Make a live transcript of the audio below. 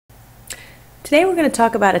Today we're going to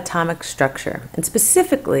talk about atomic structure, and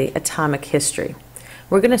specifically atomic history.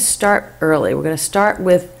 We're going to start early. We're going to start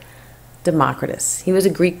with Democritus. He was a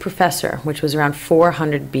Greek professor, which was around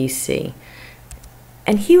 400 BC.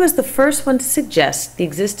 And he was the first one to suggest the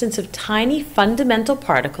existence of tiny fundamental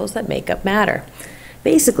particles that make up matter.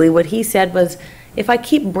 Basically, what he said was, if I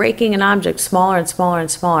keep breaking an object smaller and smaller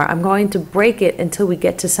and smaller, I'm going to break it until we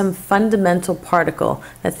get to some fundamental particle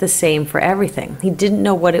that's the same for everything. He didn't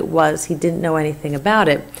know what it was. He didn't know anything about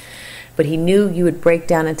it. But he knew you would break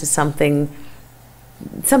down into something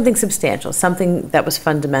substantial, something that was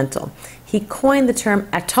fundamental. He coined the term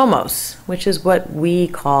atomos, which is what we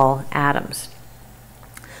call atoms.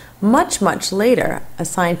 Much, much later, a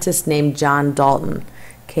scientist named John Dalton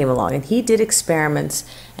came along, and he did experiments,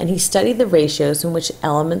 and he studied the ratios in which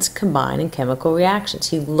elements combine in chemical reactions.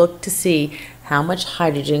 He looked to see how much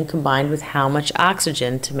hydrogen combined with how much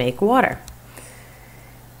oxygen to make water.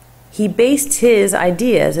 He based his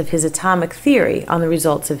ideas of his atomic theory on the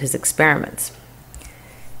results of his experiments.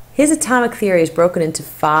 His atomic theory is broken into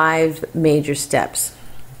 5 major steps,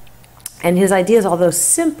 and his ideas, although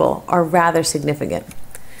simple, are rather significant.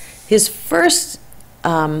 His first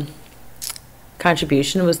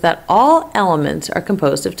contribution was that all elements are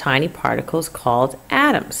composed of tiny particles called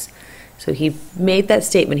atoms. So he made that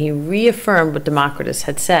statement. He reaffirmed what Democritus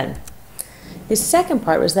had said. His second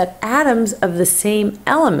part was that atoms of the same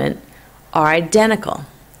element are identical.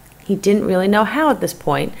 He didn't really know how at this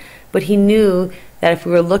point, but he knew that if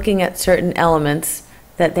we were looking at certain elements,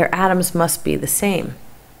 that their atoms must be the same.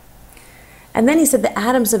 And then he said the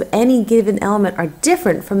atoms of any given element are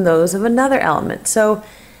different from those of another element. So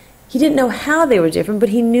he didn't know how they were different, but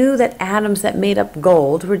he knew that atoms that made up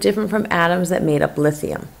gold were different from atoms that made up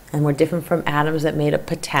lithium, and were different from atoms that made up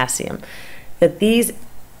potassium. That these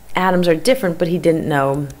atoms are different, but he didn't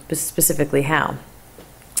know specifically how.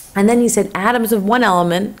 And then he said atoms of one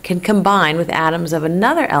element can combine with atoms of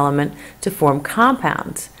another element to form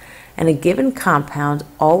compounds. And a given compound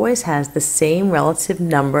always has the same relative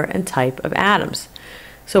number and type of atoms.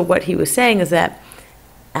 So what he was saying is that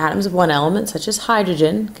atoms of one element, such as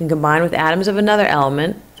hydrogen, can combine with atoms of another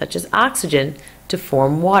element, such as oxygen, to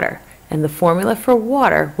form water. And the formula for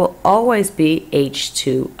water will always be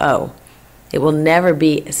H2O. It will never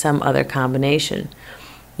be some other combination.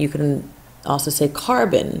 You can also say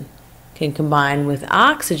carbon can combine with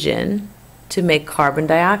oxygen to make carbon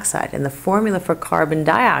dioxide. And the formula for carbon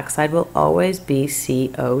dioxide will always be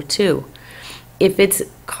CO2. If it's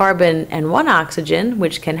carbon and one oxygen,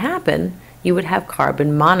 which can happen, you would have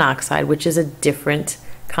carbon monoxide, which is a different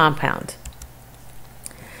compound.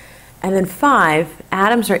 And then 5,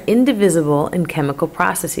 atoms are indivisible in chemical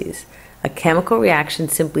processes. A chemical reaction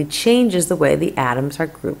simply changes the way the atoms are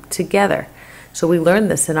grouped together. So we learned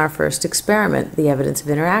this in our first experiment, the evidence of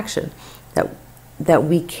interaction, that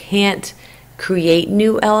we can't create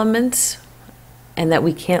new elements and that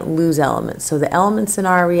we can't lose elements. So the elements in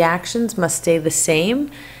our reactions must stay the same,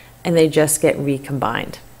 and they just get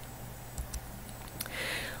recombined.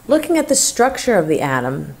 Looking at the structure of the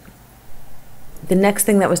atom, the next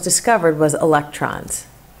thing that was discovered was electrons.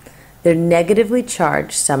 They're negatively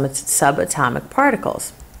charged subatomic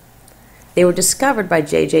particles. They were discovered by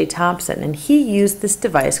J.J. Thomson, and he used this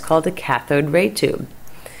device called a cathode ray tube.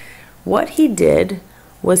 What he did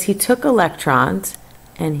was he took electrons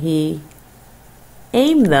and he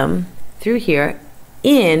aimed them through here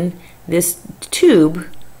in this tube,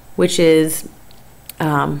 which is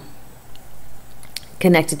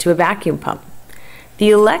connected to a vacuum pump. The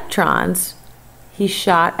electrons he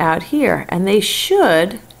shot out here, and they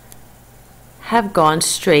should have gone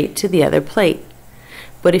straight to the other plate.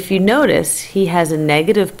 But if you notice, he has a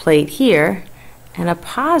negative plate here and a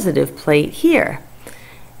positive plate here.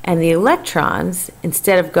 And the electrons,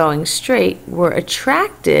 instead of going straight, were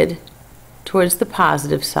attracted towards the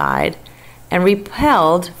positive side and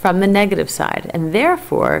repelled from the negative side. And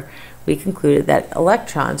therefore, we concluded that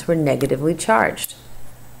electrons were negatively charged.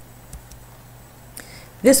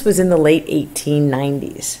 This was in the late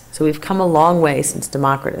 1890s, so we've come a long way since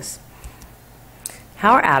Democritus.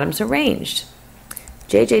 How are atoms arranged?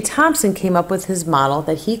 J.J. Thomson came up with his model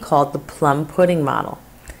that he called the plum pudding model.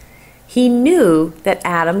 He knew that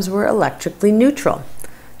atoms were electrically neutral,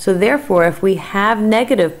 so therefore if we have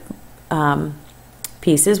negative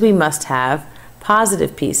pieces, we must have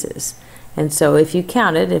positive pieces. And so if you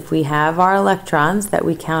counted, if we have our electrons that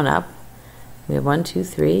we count up, we have 1, 2,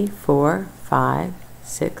 3, 4, 5,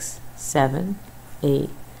 6, 7, 8,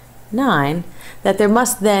 9, that there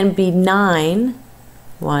must then be 9,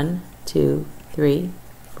 1, 2, 3,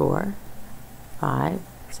 4, 5,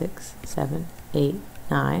 6, 7, 8,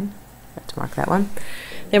 9. Let's mark that one.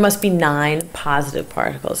 there must be 9 positive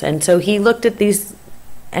particles. And so he looked at these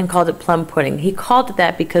and called it plum pudding. He called it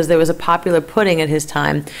that because there was a popular pudding at his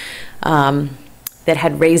time that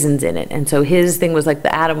had raisins in it. And so his thing was like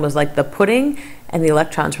the atom was like the pudding and the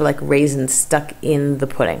electrons were like raisins stuck in the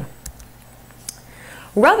pudding.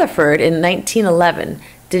 Rutherford in 1911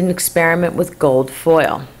 did an experiment with gold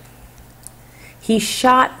foil. He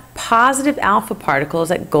shot positive alpha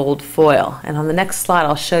particles at gold foil. And on the next slide,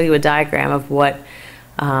 I'll show you a diagram of what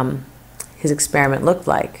his experiment looked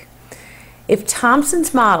like. If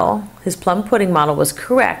Thomson's model, his plum pudding model, was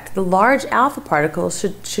correct, the large alpha particles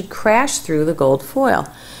should crash through the gold foil.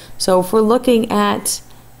 So if we're looking at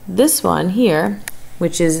this one here,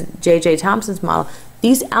 which is J.J. Thomson's model,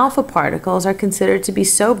 these alpha particles are considered to be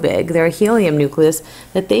so big, they're a helium nucleus,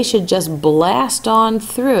 that they should just blast on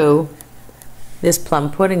through this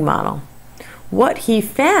plum pudding model. What he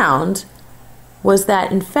found was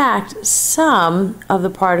that, in fact, some of the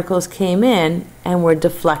particles came in and were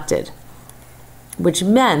deflected, which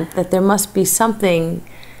meant that there must be something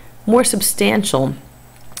more substantial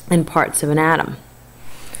in parts of an atom.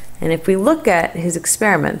 And if we look at his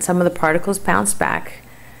experiment, some of the particles bounced back.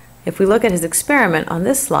 If we look at his experiment on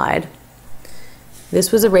this slide,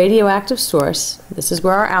 this was a radioactive source. This is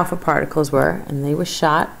where our alpha particles were, and they were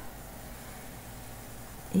shot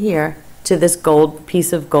here to this gold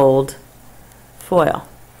piece of gold foil.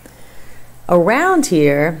 Around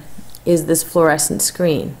here is this fluorescent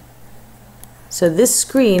screen. So this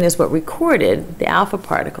screen is what recorded the alpha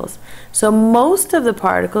particles. So most of the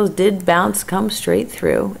particles did come straight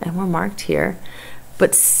through and were marked here,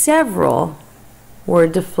 but several were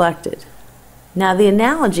deflected. Now the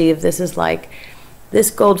analogy of this is like this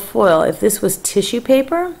gold foil, if this was tissue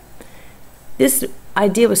paper, this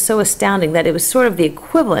idea was so astounding that it was sort of the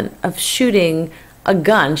equivalent of shooting a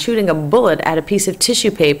gun, shooting a bullet at a piece of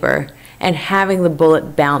tissue paper and having the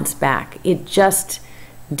bullet bounce back. It just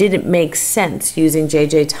didn't make sense using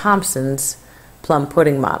J.J. Thomson's plum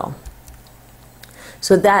pudding model.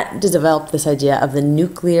 So that developed this idea of the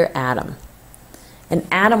nuclear atom. An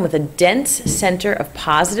atom with a dense center of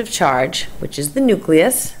positive charge, which is the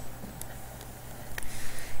nucleus,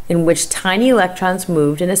 in which tiny electrons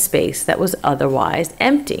moved in a space that was otherwise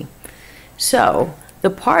empty. So the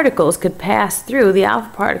particles could pass through, the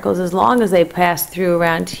alpha particles, as long as they passed through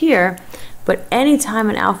around here, but anytime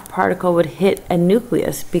an alpha particle would hit a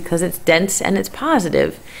nucleus, because it's dense and it's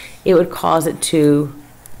positive, it would cause it to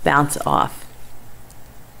bounce off.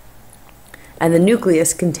 And the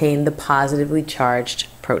nucleus contained the positively charged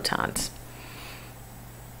protons.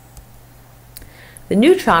 The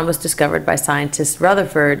neutron was discovered by scientist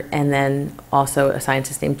Rutherford and then also a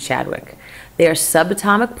scientist named Chadwick. They are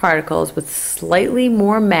subatomic particles with slightly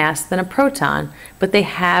more mass than a proton, but they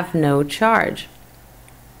have no charge.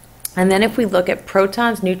 And then if we look at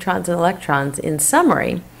protons, neutrons, and electrons in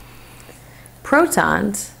summary,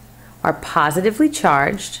 protons are positively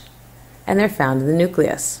charged and they're found in the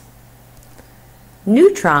nucleus.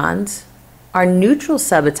 Neutrons are neutral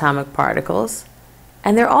subatomic particles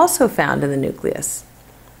and they're also found in the nucleus.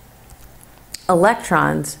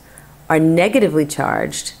 Electrons are negatively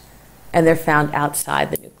charged and they're found outside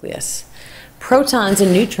the nucleus. Protons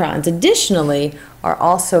and neutrons additionally are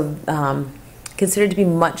also considered to be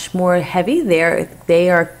much more heavy.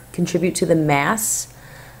 They contribute to the mass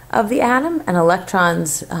of the atom, and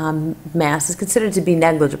electrons' mass is considered to be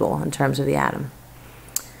negligible in terms of the atom.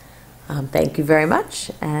 Thank you very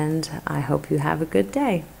much, and I hope you have a good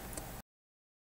day.